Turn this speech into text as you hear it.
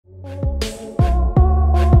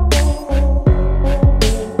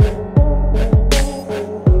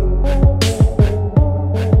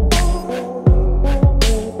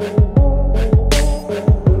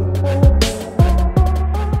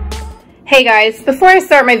Hey guys, before I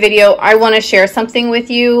start my video, I want to share something with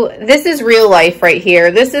you. This is real life right here.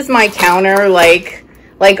 This is my counter like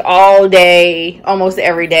all day, almost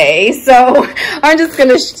every day. So I'm just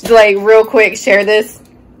gonna real quick share this.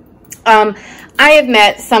 I have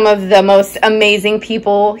met some of the most amazing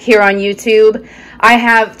people here on YouTube. I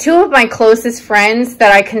have two of my closest friends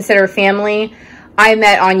that I consider family. I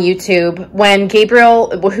met on YouTube when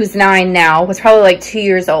Gabriel, who's 9 now, was probably like 2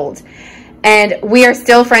 years old. And we are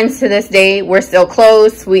still friends to this day. We're still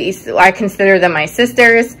close. I consider them my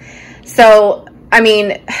sisters. So, I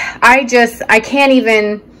mean, I can't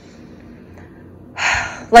even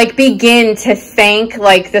begin to thank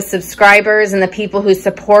the subscribers and the people who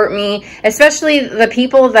support me, especially the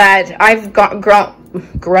people that I've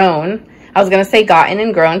grown. I was going to say gotten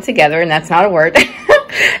and grown together, and that's not a word,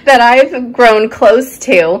 that I've grown close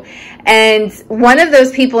to. And one of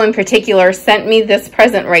those people in particular sent me this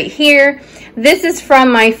present right here. This is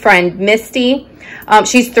from my friend Misty.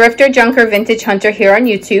 She's Thrifter, Junker, Vintage Hunter here on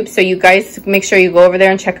YouTube. So you guys make sure you go over there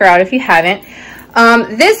and check her out if you haven't.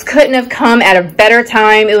 This couldn't have come at a better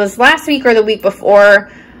time. It was last week or the week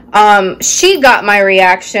before. She got my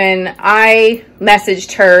reaction. I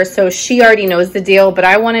messaged her, so she already knows the deal, but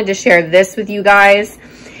I wanted to share this with you guys.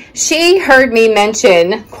 She heard me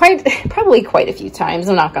mention probably quite a few times,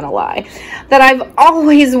 I'm not gonna lie, that I've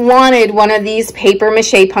always wanted one of these paper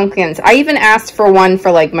mache pumpkins. I even asked for one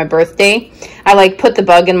for my birthday. I put the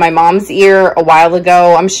bug in my mom's ear a while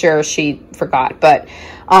ago. I'm sure she forgot, but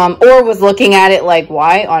or was looking at it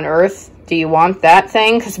why on earth do you want that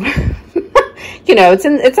thing? Because you know, it's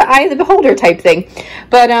an eye of the beholder type thing.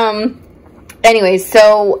 But anyways,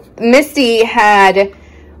 so Misty had,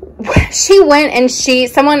 she went and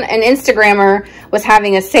an Instagrammer was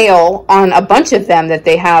having a sale on a bunch of them that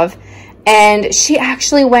they have, and she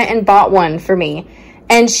actually went and bought one for me,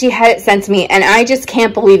 and she had it sent to me, and I just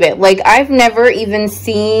can't believe it. I've never even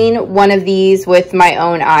seen one of these with my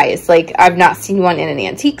own eyes. I've not seen one in an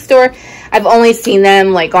antique store. I've only seen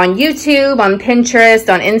them on YouTube, on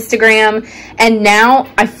Pinterest, on Instagram, and now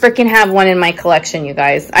I freaking have one in my collection, you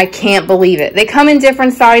guys. I can't believe it. They come in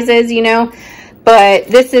different sizes, you know. But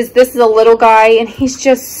this is a little guy, and he's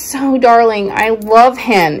just so darling. I love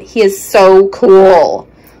him. He is so cool.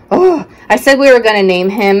 Oh, I said we were going to name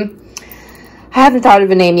him. I haven't thought of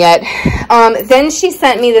a name yet. Then she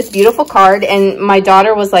sent me this beautiful card, and my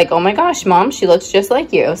daughter was like, oh my gosh, Mom, she looks just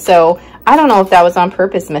like you. So I don't know if that was on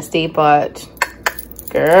purpose, Misty, but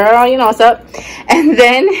girl, you know what's up. And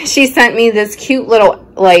then she sent me this cute little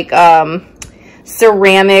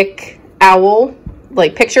ceramic owl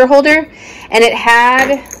picture holder, and it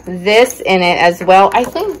had this in it as well. I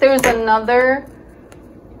think there's another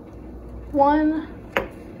one.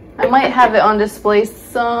 I might have it on display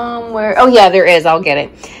somewhere. Oh yeah, there is. I'll get it.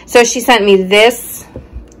 So she sent me this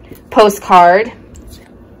postcard.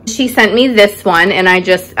 She sent me this one, and I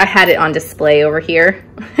had it on display over here.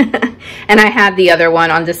 And I had the other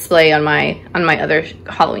one on display on my other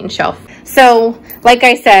Halloween shelf. So, like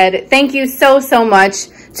I said, thank you so much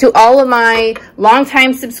to all of my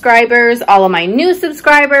longtime subscribers, all of my new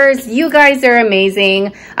subscribers. You guys are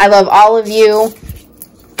amazing. I love all of you.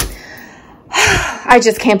 I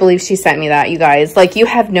just can't believe she sent me that, you guys. You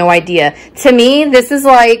have no idea. To me, this is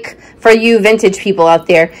for you vintage people out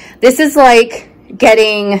there, this is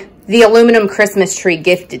getting the aluminum Christmas tree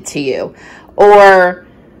gifted to you. Or,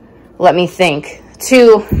 let me think,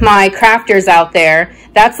 to my crafters out there,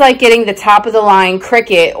 that's like getting the top of the line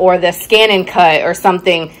Cricut or the Scan and Cut or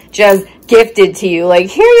something just gifted to you.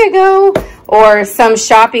 Here you go. Or some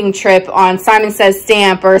shopping trip on Simon Says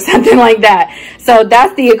Stamp or something like that. So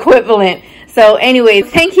that's the equivalent. So anyway,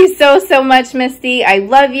 thank you so much, Misty. I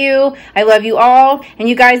love you. I love you all. And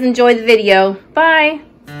you guys enjoy the video. Bye.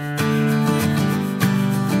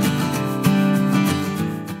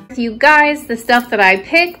 You guys, the stuff that I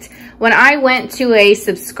picked when I went to a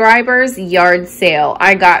subscriber's yard sale.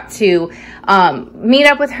 I got to meet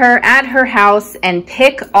up with her at her house and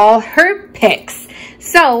pick all her picks.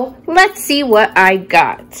 So let's see what I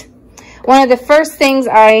got. One of the first things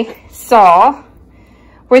I saw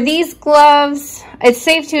were these gloves. It's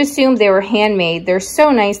safe to assume they were handmade. They're so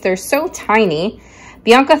nice. They're so tiny.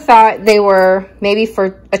 Bianca thought they were maybe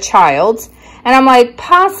for a child. And I'm like,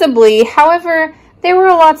 possibly. However, they were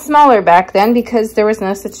a lot smaller back then because there was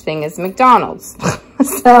no such thing as McDonald's.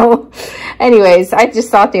 So anyways, I just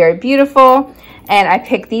thought they were beautiful. And I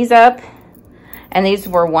picked these up. And these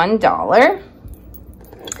were $1.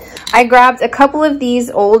 I grabbed a couple of these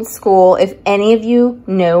old school. If any of you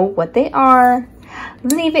know what they are,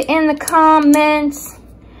 leave it in the comments.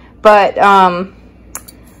 But,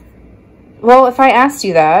 well, if I asked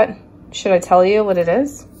you that, should I tell you what it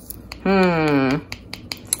is?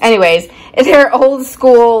 Anyways, they're old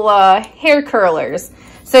school hair curlers.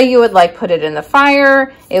 So you would like put it in the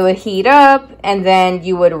fire, it would heat up, and then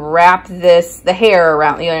you would wrap the hair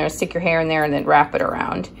around, you know, stick your hair in there and then wrap it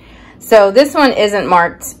around. So this one isn't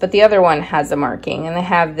marked, but the other one has a marking, and they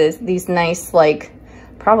have these nice, like,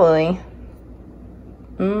 probably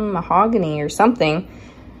mahogany or something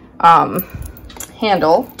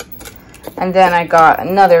handle. And then I got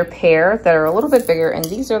another pair that are a little bit bigger, and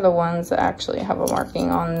these are the ones that actually have a marking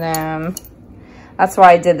on them. That's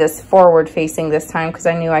why I did this forward facing this time, because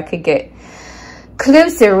I knew I could get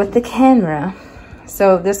closer with the camera.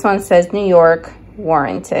 So this one says New York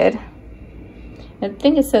warranted. I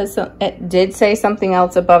think it says, it did say something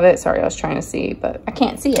else above it. Sorry, I was trying to see, but I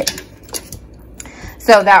can't see it.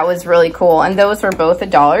 So that was really cool. And those were both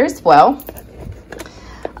 $1 as well.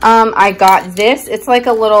 I got this. It's like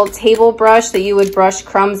a little table brush that you would brush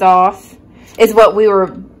crumbs off, is what we were,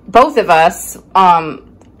 both of us,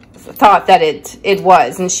 thought that it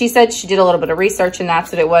was. And she said she did a little bit of research and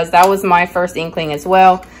that's what it was. That was my first inkling as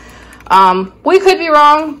well. We could be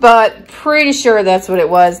wrong, but pretty sure that's what it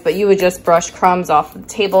was. But you would just brush crumbs off the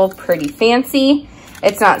table. Pretty fancy.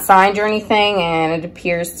 It's not signed or anything, and it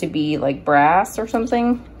appears to be like brass or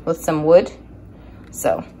something with some wood.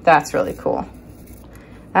 So that's really cool.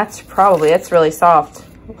 It's really soft,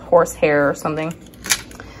 horsehair or something.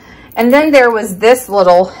 And then there was this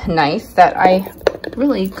little knife that I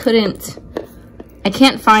really couldn't, I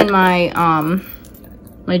can't find my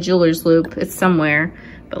my jeweler's loop. It's somewhere,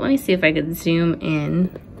 but let me see if I could zoom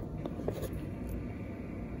in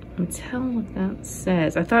and tell what that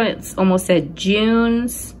says. I thought it almost said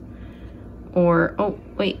June's, or oh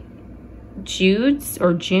wait, Jude's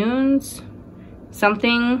or June's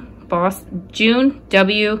something. June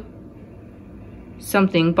W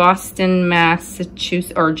something, Boston,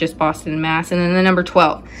 Massachusetts, or just Boston, Mass, and then the number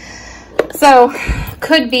 12. So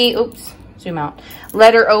could be, oops, zoom out,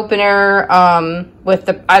 letter opener with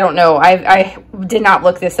the, I don't know, I did not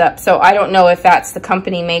look this up, so I don't know if that's the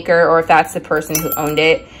company maker or if that's the person who owned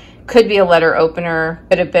it. Could be a letter opener,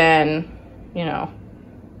 could have been, you know,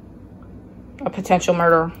 a potential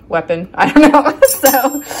murder weapon. I don't know.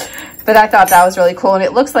 So, but I thought that was really cool. And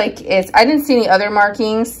it looks like it's, I didn't see any other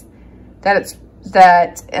markings that it's,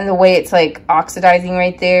 that, and the way it's like oxidizing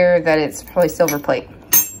right there, that it's probably silver plate.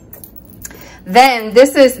 Then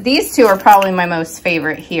these two are probably my most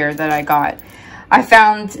favorite here that I got. I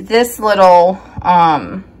found this little,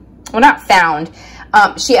 well, not found,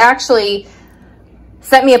 she actually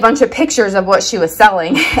sent me a bunch of pictures of what she was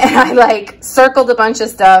selling, and I like circled a bunch of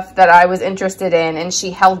stuff that I was interested in, and she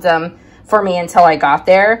held them for me until I got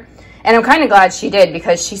there. And I'm kind of glad she did,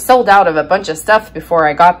 because she sold out of a bunch of stuff before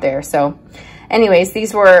I got there. So anyways,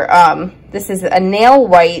 these were, this is a nail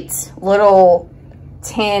white little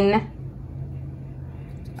tin,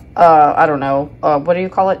 I don't know, what do you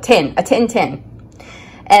call it? Tin, a tin.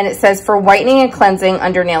 And it says, for whitening and cleansing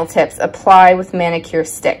under nail tips, apply with manicure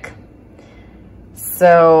stick.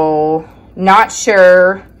 So not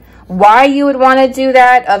sure why you would want to do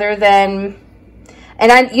that, other than,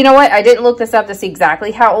 and you know what? I didn't look this up to see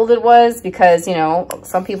exactly how old it was, because, you know,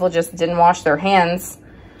 some people just didn't wash their hands.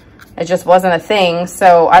 It just wasn't a thing.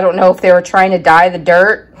 So I don't know if they were trying to dye the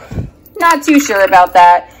dirt. Not too sure about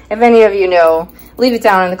that. If any of you know, leave it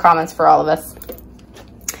down in the comments for all of us.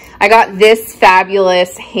 I got this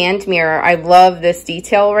fabulous hand mirror. I love this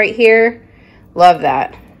detail right here. Love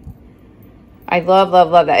that. I love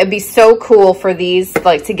that. It'd be so cool for these,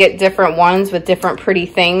 like, to get different ones with different pretty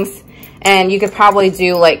things. And you could probably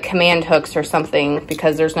do like command hooks or something,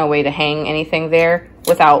 because there's no way to hang anything there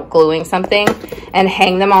without gluing something, and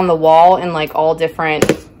hang them on the wall in like all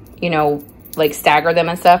different, you know, like stagger them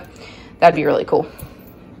and stuff. That'd be really cool.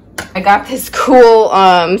 I got this cool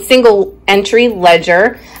single entry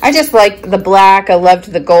ledger. I just like the black. I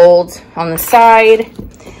loved the gold on the side.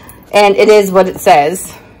 And it is what it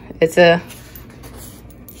says. It's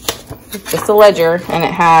just a ledger, and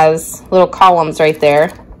it has little columns right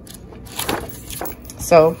there.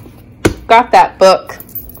 So got that book.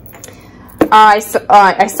 I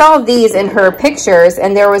saw these in her pictures,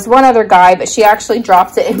 and there was one other guy, but she actually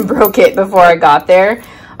dropped it and broke it before I got there.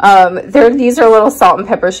 These are little salt and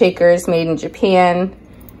pepper shakers made in Japan.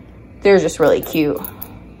 They're just really cute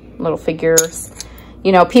little figures.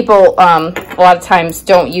 You know, people a lot of times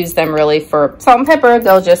don't use them really for salt and pepper.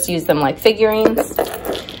 They'll just use them like figurines.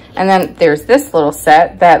 And then there's this little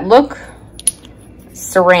set that look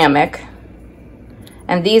ceramic.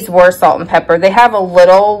 And these were salt and pepper. They have a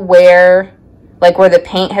little where the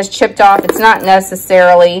paint has chipped off. It's not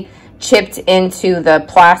necessarily chipped into the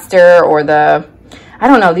plaster or the, I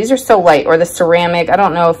don't know. These are so light. Or the ceramic. I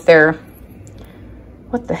don't know if they're,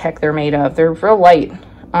 what the heck they're made of. They're real light.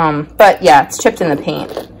 But yeah, it's chipped in the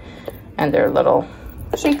paint. And they're little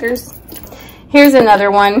shakers. Here's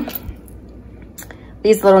another one.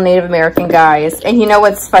 These little Native American guys. And you know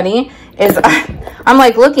what's funny is I'm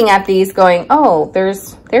like looking at these going, oh,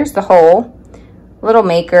 there's the hole. Little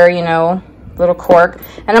maker, you know, little cork.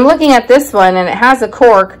 And I'm looking at this one and it has a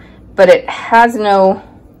cork, but it has no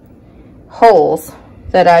holes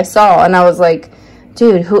that I saw. And I was like,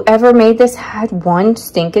 dude, whoever made this had one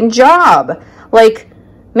stinking job. Like,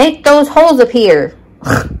 make those holes appear.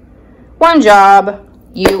 One job,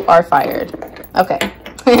 you are fired. Okay.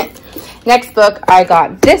 Next book, I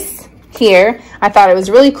got this here. I thought it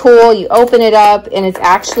was really cool. You open it up and it's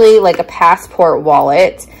actually like a passport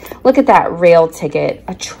wallet. Look at that rail ticket.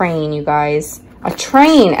 A train, you guys. A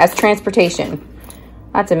train as transportation.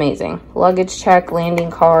 That's amazing. Luggage check,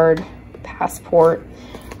 landing card, passport.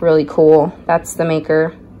 Really cool. That's the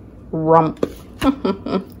maker. Rump.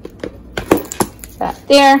 That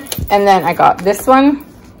there. And then I got this one.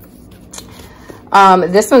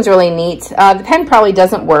 This one's really neat. The pen probably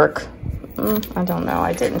doesn't work. I don't know.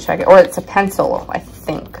 I didn't check it. Or it's a pencil, I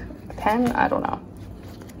think. A pen? I don't know.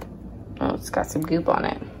 Oh, it's got some goop on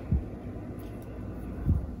it.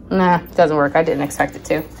 Nah, it doesn't work. I didn't expect it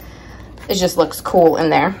to. It just looks cool in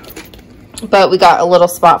there. But we got a little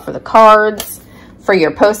spot for the cards, for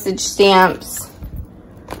your postage stamps,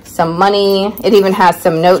 some money. It even has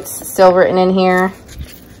some notes still written in here.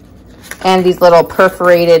 And these little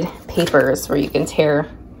perforated papers where you can tear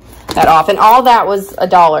that off. And all that was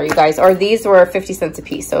 $1, you guys. Or these were 50 cents a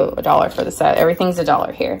piece, so $1 for the set. Everything's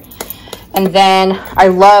 $1 here. And then I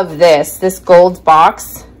love this gold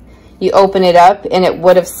box. You open it up and it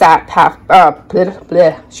would have sat try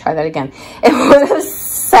that again. It would have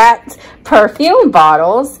sat perfume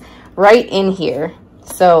bottles right in here.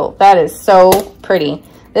 So that is so pretty.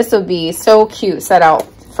 This would be so cute set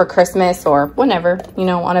out for Christmas or whenever, you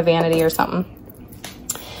know, on a vanity or something.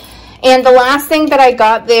 And the last thing that I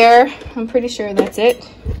got there, I'm pretty sure that's it,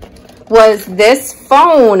 was this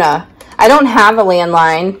phone. I don't have a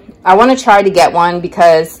landline. I want to try to get one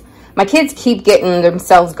because my kids keep getting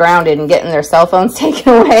themselves grounded and getting their cell phones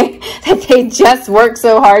taken away that they just work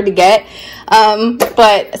so hard to get.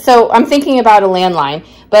 But so I'm thinking about a landline.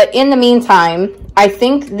 But in the meantime, I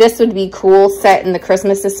think this would be cool set in the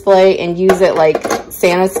Christmas display and use it like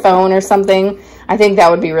Santa's phone or something. I think that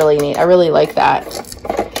would be really neat. I really like that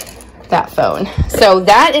phone. So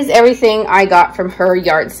that is everything I got from her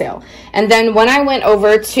yard sale. And then when I went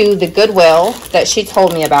over to the Goodwill that she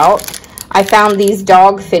told me about, I found these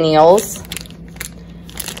dog finials.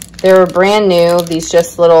 They were brand new. These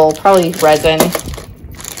just little, probably resin.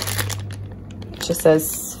 It just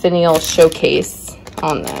says finial showcase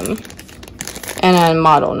on them. And a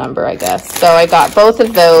model number, I guess. So I got both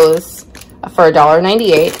of those for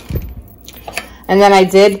 $1.98. And then I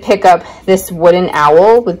did pick up this wooden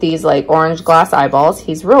owl with these like orange glass eyeballs.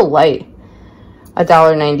 He's real light.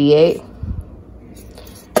 $1.98.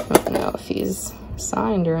 I don't know if he's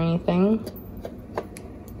signed or anything.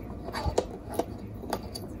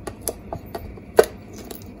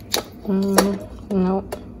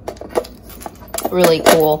 Nope. Really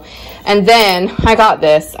cool. And then I got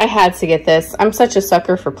this. I had to get this. I'm such a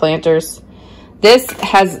sucker for planters. This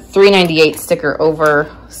has $3.98 sticker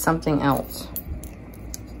over something else.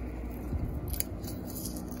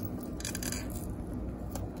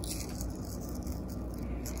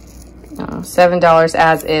 $7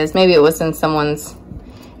 as is. Maybe it was in someone's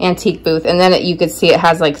antique booth. And then you could see it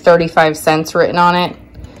has like 35 cents written on it.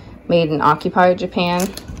 Made in Occupy Japan.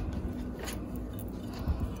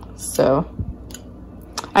 So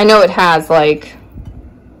I know it has like,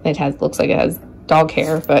 looks like it has dog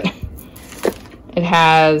hair, but it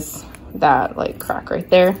has that like crack right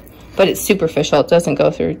there. But it's superficial. It doesn't go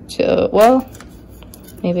through to, well,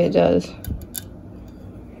 maybe it does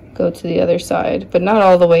go to the other side, but not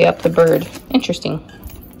all the way up the bird. Interesting.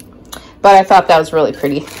 But I thought that was really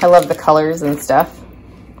pretty. I love the colors and stuff.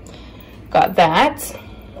 Got that.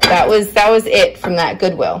 That was it from that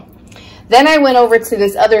Goodwill. Then I went over to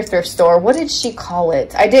this other thrift store. What did she call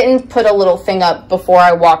it? I didn't put a little thing up before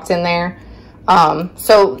I walked in there.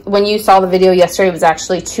 So when you saw the video yesterday, it was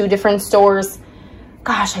actually 2 different stores.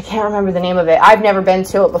 Gosh, I can't remember the name of it. I've never been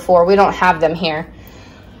to it before. We don't have them here.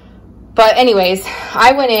 But anyways,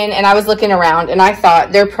 I went in and I was looking around and I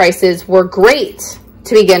thought their prices were great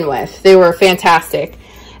to begin with. They were fantastic.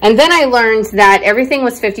 And then I learned that everything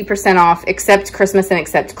was 50% off except Christmas and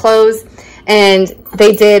except clothes. And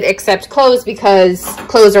they did accept clothes because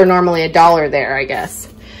clothes are normally $1 there, I guess.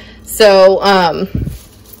 So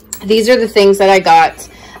these are the things that I got.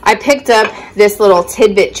 I picked up this little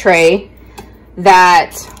tidbit tray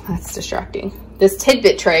that's distracting. This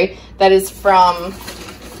tidbit tray that is from,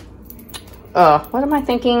 what am I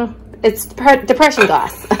thinking? It's depression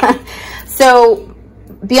glass. So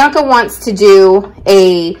Bianca wants to do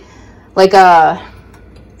like a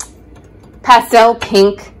pastel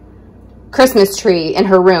pink Christmas tree in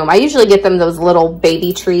her room. I usually get them those little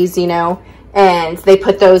baby trees, you know, and they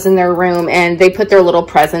put those in their room, and they put their little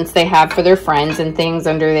presents they have for their friends and things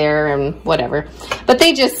under there and whatever. But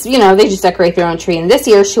they just, you know, they just decorate their own tree. And this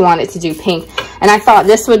year she wanted to do pink, and I thought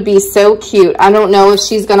this would be so cute. I don't know if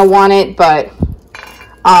she's gonna want it, but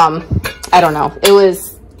I don't know. It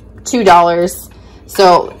was $2,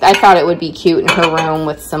 so I thought it would be cute in her room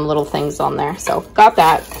with some little things on there. So got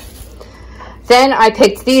that. Then I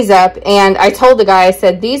picked these up, and I told the guy, I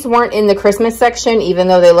said, these weren't in the Christmas section, even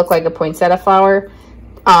though they look like a poinsettia flower.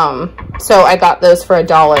 So I got those for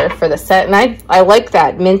 $1 for the set, and I like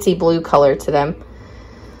that minty blue color to them.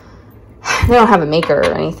 They don't have a maker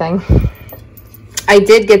or anything. I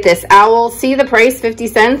did get this owl. See the price, 50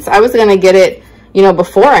 cents? I was going to get it, you know,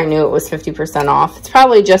 before I knew it was 50% off. It's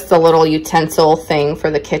probably just a little utensil thing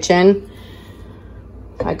for the kitchen.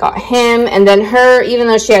 I got him, and then her, even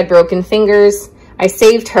though she had broken fingers, I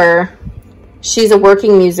saved her. She's a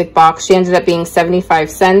working music box. She ended up being 75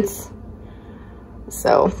 cents.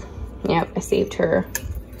 So, yep, I saved her.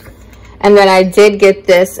 And then I did get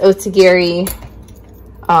this Otagiri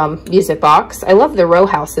music box. I love the row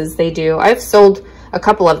houses they do. I've sold a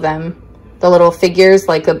couple of them. The little figures,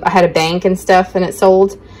 like I had a bank and stuff, and it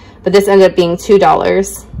sold. But this ended up being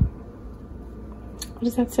 $2. What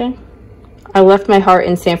does that say? I left my heart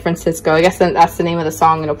in San Francisco. I guess that's the name of the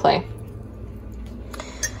song it'll play.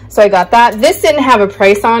 So I got that. This didn't have a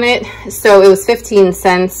price on it, so it was 15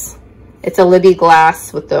 cents. It's a Libby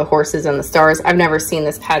glass with the horses and the stars. I've never seen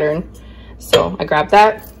this pattern, so I grabbed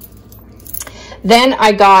that. Then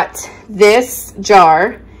I got this jar.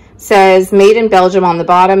 It says made in Belgium on the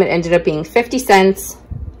bottom. It ended up being 50 cents.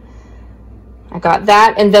 I got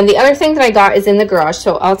that. And then the other thing that I got is in the garage,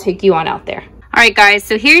 so I'll take you on out there. All right, guys,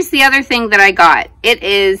 so here's the other thing that I got. It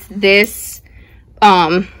is this,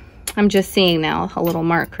 I'm just seeing now a little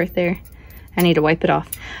mark right there. I need to wipe it off.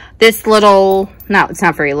 This little, no, it's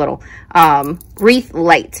not very little, wreath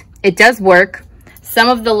light. It does work. Some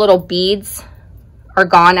of the little beads are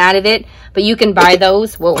gone out of it, but you can buy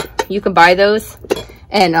those. Whoa, you can buy those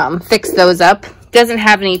and fix those up. Doesn't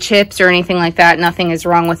have any chips or anything like that. Nothing is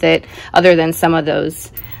wrong with it other than some of those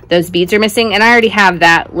beads are missing, and I already have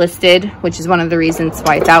that listed, which is one of the reasons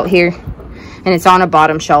why it's out here, and it's on a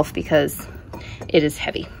bottom shelf because it is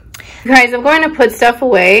heavy. Guys, I'm going to put stuff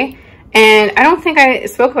away, and I don't think I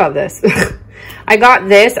spoke about this. I got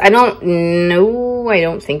this. I don't know. I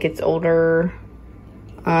don't think it's older.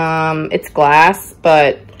 It's glass,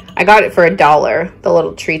 but I got it for $1. The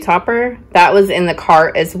little tree topper that was in the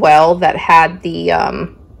cart as well. That had the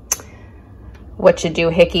what you do,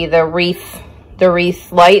 Hickey, the wreath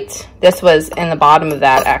light. This was in the bottom of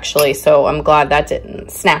that actually, so I'm glad that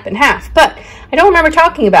didn't snap in half, but I don't remember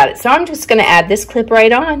talking about it, so I'm just going to add this clip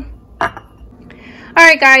right on. All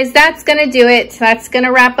right, guys, that's going to do it. That's going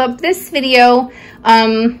to wrap up this video.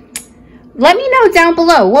 Let me know down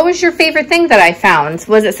below, what was your favorite thing that I found?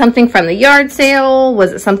 Was it something from the yard sale?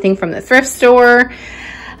 Was it something from the thrift store?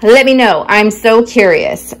 Let me know. I'm so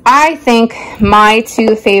curious. I think my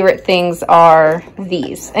two favorite things are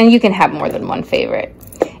these, and you can have more than one favorite.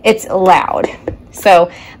 It's loud. So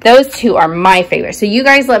those two are my favorite. So you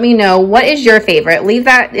guys let me know, what is your favorite? Leave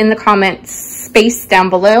that in the comment space down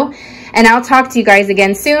below, and I'll talk to you guys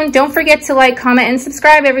again soon. Don't forget to like, comment, and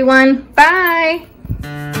subscribe, everyone. Bye.